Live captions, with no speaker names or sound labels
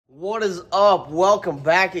What is up? Welcome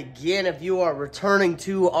back again if you are returning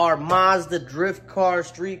to our Mazda drift car,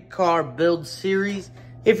 street car build series.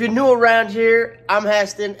 If you're new around here, I'm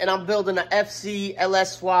Heston and I'm building an FC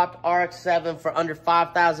LS swapped Rx7 for under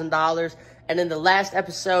 $5,000. And in the last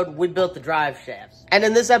episode, we built the drive shafts. And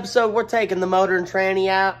in this episode, we're taking the motor and tranny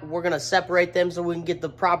out. We're gonna separate them so we can get the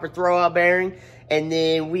proper throwout bearing. And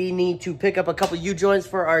then we need to pick up a couple U-joints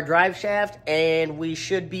for our drive shaft. And we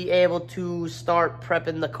should be able to start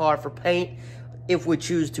prepping the car for paint if we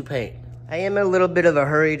choose to paint. I am in a little bit of a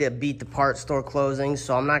hurry to beat the parts store closing,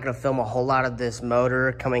 so I'm not gonna film a whole lot of this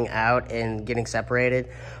motor coming out and getting separated.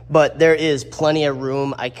 But there is plenty of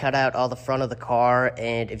room. I cut out all the front of the car,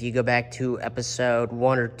 and if you go back to episode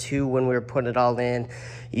 1 or 2 when we were putting it all in,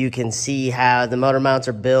 you can see how the motor mounts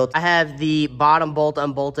are built. I have the bottom bolt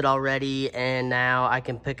unbolted already, and now I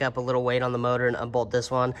can pick up a little weight on the motor and unbolt this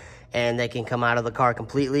one, and they can come out of the car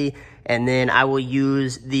completely. And then I will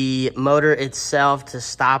use the motor itself to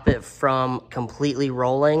stop it from completely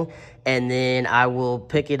rolling, and then I will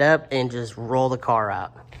pick it up and just roll the car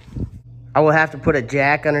out. I will have to put a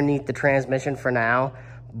jack underneath the transmission for now,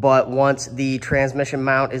 but once the transmission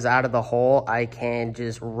mount is out of the hole, I can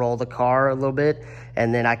just roll the car a little bit,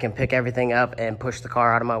 and then I can pick everything up and push the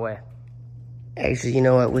car out of my way. Actually, you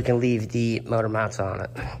know what? We can leave the motor mounts on it.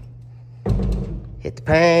 Hit the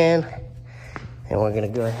pan, and we're gonna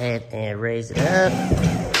go ahead and raise it up.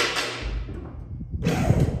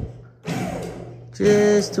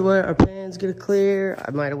 Just to where our pan's gonna clear.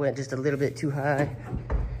 I might have went just a little bit too high.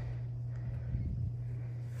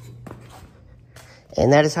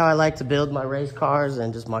 And that is how I like to build my race cars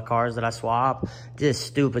and just my cars that I swap. Just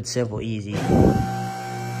stupid, simple, easy.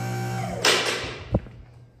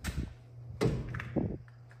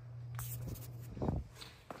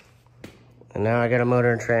 And now I got a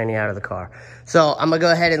motor and tranny out of the car. So I'm gonna go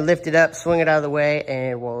ahead and lift it up, swing it out of the way,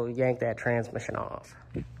 and we'll yank that transmission off.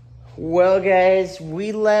 Well, guys,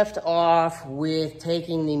 we left off with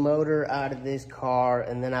taking the motor out of this car,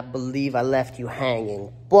 and then I believe I left you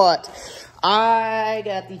hanging. But I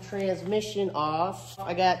got the transmission off.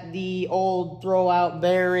 I got the old throwout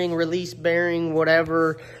bearing, release bearing,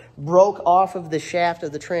 whatever, broke off of the shaft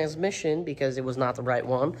of the transmission because it was not the right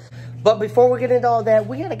one. But before we get into all that,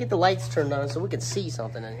 we gotta get the lights turned on so we can see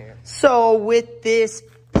something in here. So with this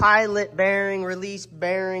pilot bearing, release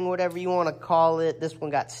bearing, whatever you want to call it, this one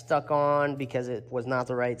got stuck on because it was not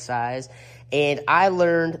the right size. And I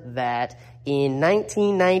learned that in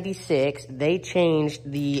 1996, they changed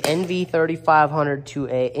the NV3500 to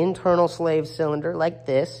an internal slave cylinder like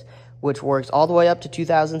this, which works all the way up to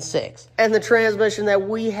 2006. And the transmission that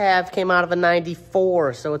we have came out of a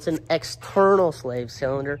 94, so it's an external slave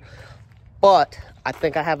cylinder. But I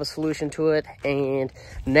think I have a solution to it, and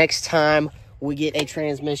next time we get a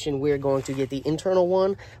transmission, we're going to get the internal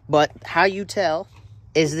one. But how you tell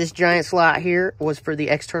is this giant slot here was for the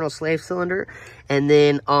external slave cylinder, and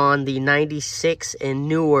then on the 96 and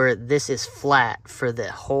newer, this is flat for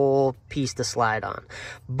the whole piece to slide on.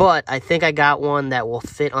 But I think I got one that will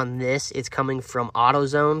fit on this. It's coming from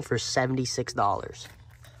AutoZone for $76.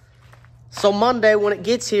 So Monday, when it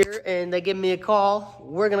gets here and they give me a call,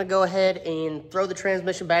 we're gonna go ahead and throw the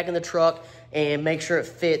transmission back in the truck and make sure it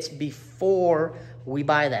fits before we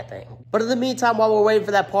buy that thing. But in the meantime, while we're waiting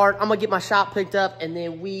for that part, I'm gonna get my shop picked up, and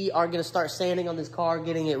then we are gonna start sanding on this car,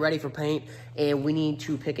 getting it ready for paint, and we need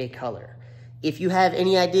to pick a color. If you have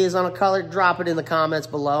any ideas on a color, drop it in the comments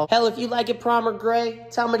below. Hell, if you like it primer gray,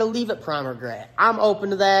 tell me to leave it primer gray. I'm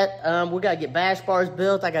open to that. We gotta get bash bars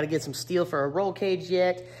built. I gotta get some steel for a roll cage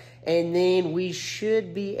yet. And then we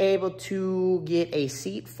should be able to get a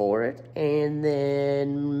seat for it and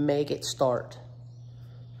then make it start.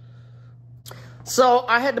 So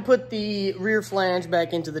I had to put the rear flange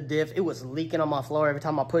back into the diff. It was leaking on my floor every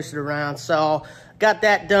time I pushed it around. So got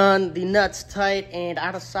that done, the nuts tight, and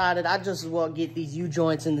I decided I just as well get these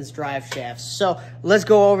U-joints in this drive shaft. So let's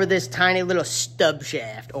go over this tiny little stub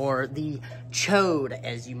shaft, or the chode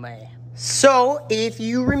as you may. So, if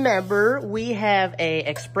you remember, we have a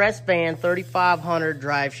Express Van 3500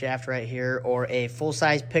 drive shaft right here, or a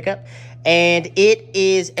full-size pickup, and it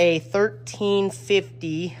is a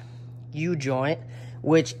 1350 U-joint,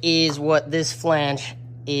 which is what this flange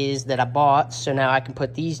is that I bought. So now I can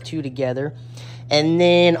put these two together. And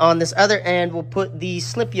then on this other end, we'll put the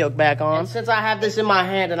slip yoke back on. And since I have this in my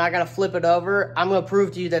hand and I gotta flip it over, I'm gonna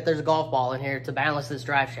prove to you that there's a golf ball in here to balance this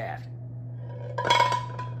drive shaft.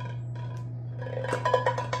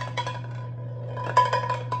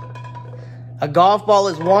 A golf ball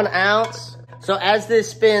is 1 ounce. So as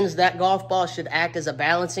this spins, that golf ball should act as a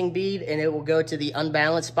balancing bead, and it will go to the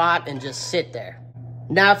unbalanced spot and just sit there.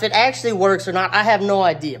 Now, if it actually works or not, I have no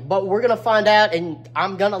idea. But we're going to find out, and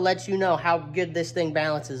I'm going to let you know how good this thing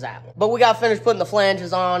balances out. But we got to finish putting the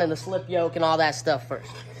flanges on and the slip yoke and all that stuff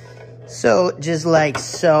first. So, just like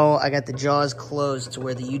so, I got the jaws closed to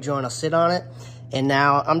where the U-joint will sit on it. And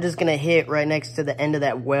now, I'm just going to hit right next to the end of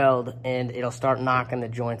that weld, and it'll start knocking the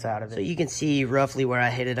joints out of it. So, you can see roughly where I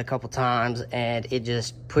hit it a couple times, and it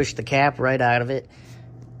just pushed the cap right out of it.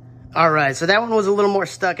 All right, so that one was a little more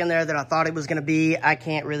stuck in there than I thought it was going to be. I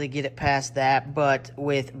can't really get it past that, but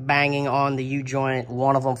with banging on the U-joint,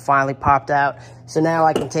 one of them finally popped out. So now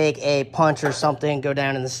I can take a punch or something, go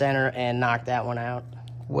down in the center, and knock that one out.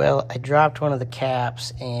 Well, I dropped one of the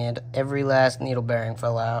caps, and every last needle bearing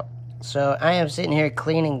fell out. So I am sitting here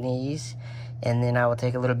cleaning these, and then I will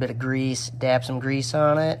take a little bit of grease, dab some grease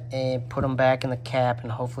on it, and put them back in the cap, and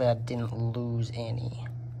hopefully I didn't lose any.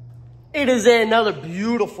 It is another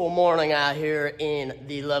beautiful morning out here in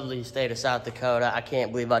the lovely state of South Dakota. I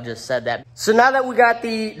can't believe I just said that. So now that we got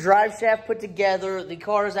the drive shaft put together, the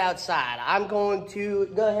car is outside. I'm going to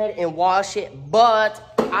go ahead and wash it,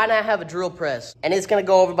 but I now have a drill press. And it's gonna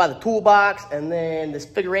go over by the toolbox, and then this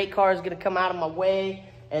figure 8 car is gonna come out of my way.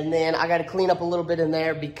 And then I gotta clean up a little bit in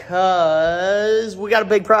there because we got a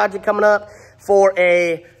big project coming up for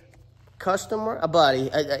a customer, a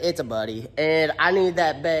buddy. It's a buddy, and I need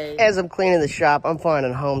that bay. As I'm cleaning the shop, I'm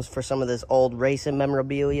finding homes for some of this old racing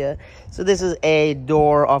memorabilia. So this is a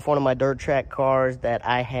door off one of my dirt track cars that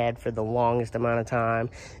I had for the longest amount of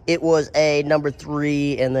time. It was a number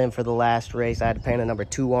 3, and then for the last race, I had to paint a number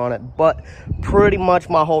 2 on it. But pretty much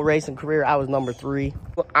my whole racing career, I was number 3.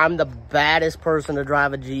 I'm the baddest person to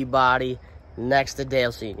drive a G-body next to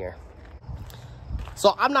Dale Sr.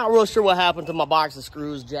 So I'm not real sure what happened to my box of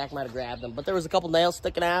screws. Jack might have grabbed them, but there was a couple nails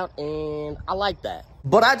sticking out, and I like that.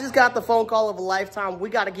 But I just got the phone call of a lifetime. We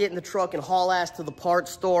got to get in the truck and haul ass to the parts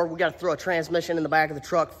store. We got to throw a transmission in the back of the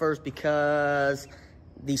truck first because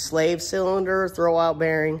the slave cylinder throwout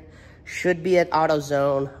bearing should be at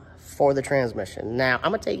AutoZone for the transmission. Now,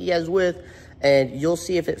 I'm going to take you guys with, and you'll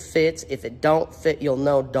see if it fits. If it don't fit, you'll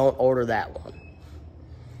know don't order that one.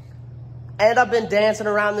 And I've been dancing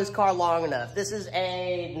around this car long enough. This is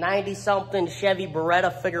a 90-something Chevy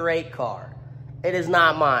Beretta figure 8 car. It is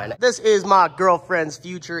not mine. This is my girlfriend's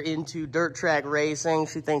future into dirt track racing.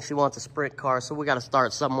 She thinks she wants a sprint car, so we got to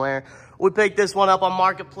start somewhere. We picked this one up on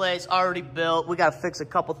Marketplace, already built. We got to fix a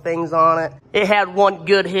couple things on it. It had one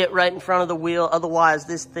good hit right in front of the wheel. Otherwise,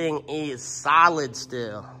 this thing is solid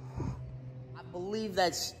still. I believe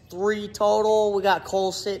that's 3 total. We got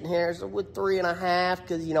Cole sitting here, so with 3.5,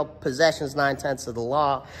 because, you know, possession's 9/10 of the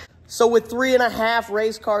law. So with 3.5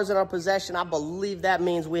 race cars in our possession, I believe that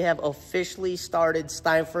means we have officially started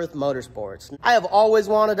Steinfurth Motorsports. I have always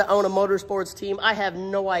wanted to own a motorsports team. I have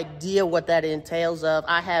no idea what that entails of.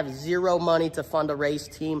 I have zero money to fund a race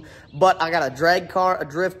team, but I got a drag car, a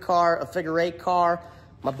drift car, a figure 8 car,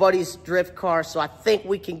 my buddy's drift car, so I think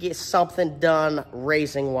we can get something done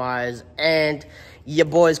racing-wise, and your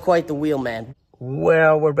boy's quite the wheelman.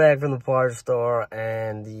 Well, we're back from the parts store,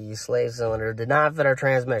 and the slave cylinder did not fit our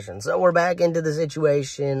transmission. So we're back into the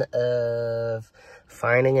situation of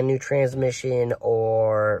finding a new transmission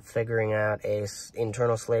or figuring out a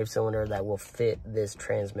internal slave cylinder that will fit this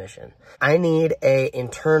transmission. I need a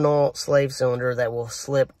internal slave cylinder that will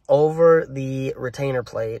slip over the retainer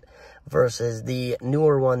plate versus the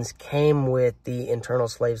newer ones came with the internal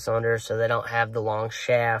slave cylinder, so they don't have the long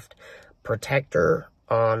shaft protector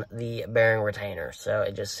on the bearing retainer, so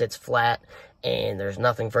it just sits flat and there's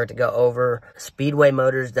nothing for it to go over. Speedway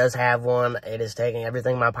Motors does have one. It is taking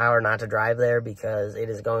everything in my power not to drive there because it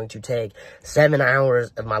is going to take 7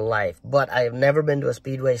 hours of my life. But I have never been to a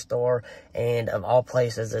Speedway store, and of all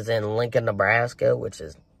places is in Lincoln, Nebraska, which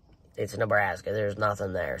is, it's Nebraska. There's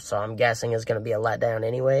nothing there. So I'm guessing it's going to be a letdown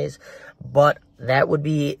anyways. But that would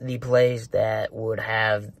be the place that would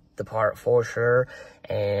have the part for sure,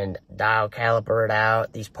 and dial caliper it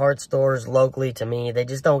out. These parts stores locally, to me, they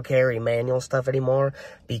just don't carry manual stuff anymore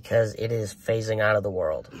because it is phasing out of the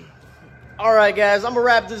world. All right, guys, I'm gonna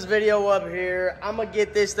wrap this video up here. I'm gonna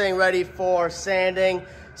get this thing ready for sanding.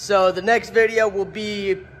 So the next video will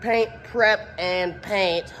be paint prep and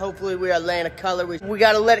paint. Hopefully we are laying a color. We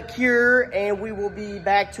gotta let it cure, and we will be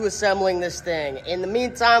back to assembling this thing. In the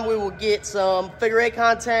meantime, we will get some figure 8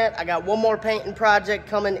 content. I got one more painting project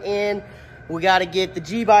coming in. We gotta get the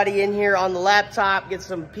G-body in here on the laptop, get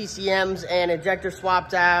some PCMs and injector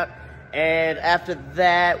swapped out. And after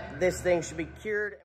that, this thing should be cured.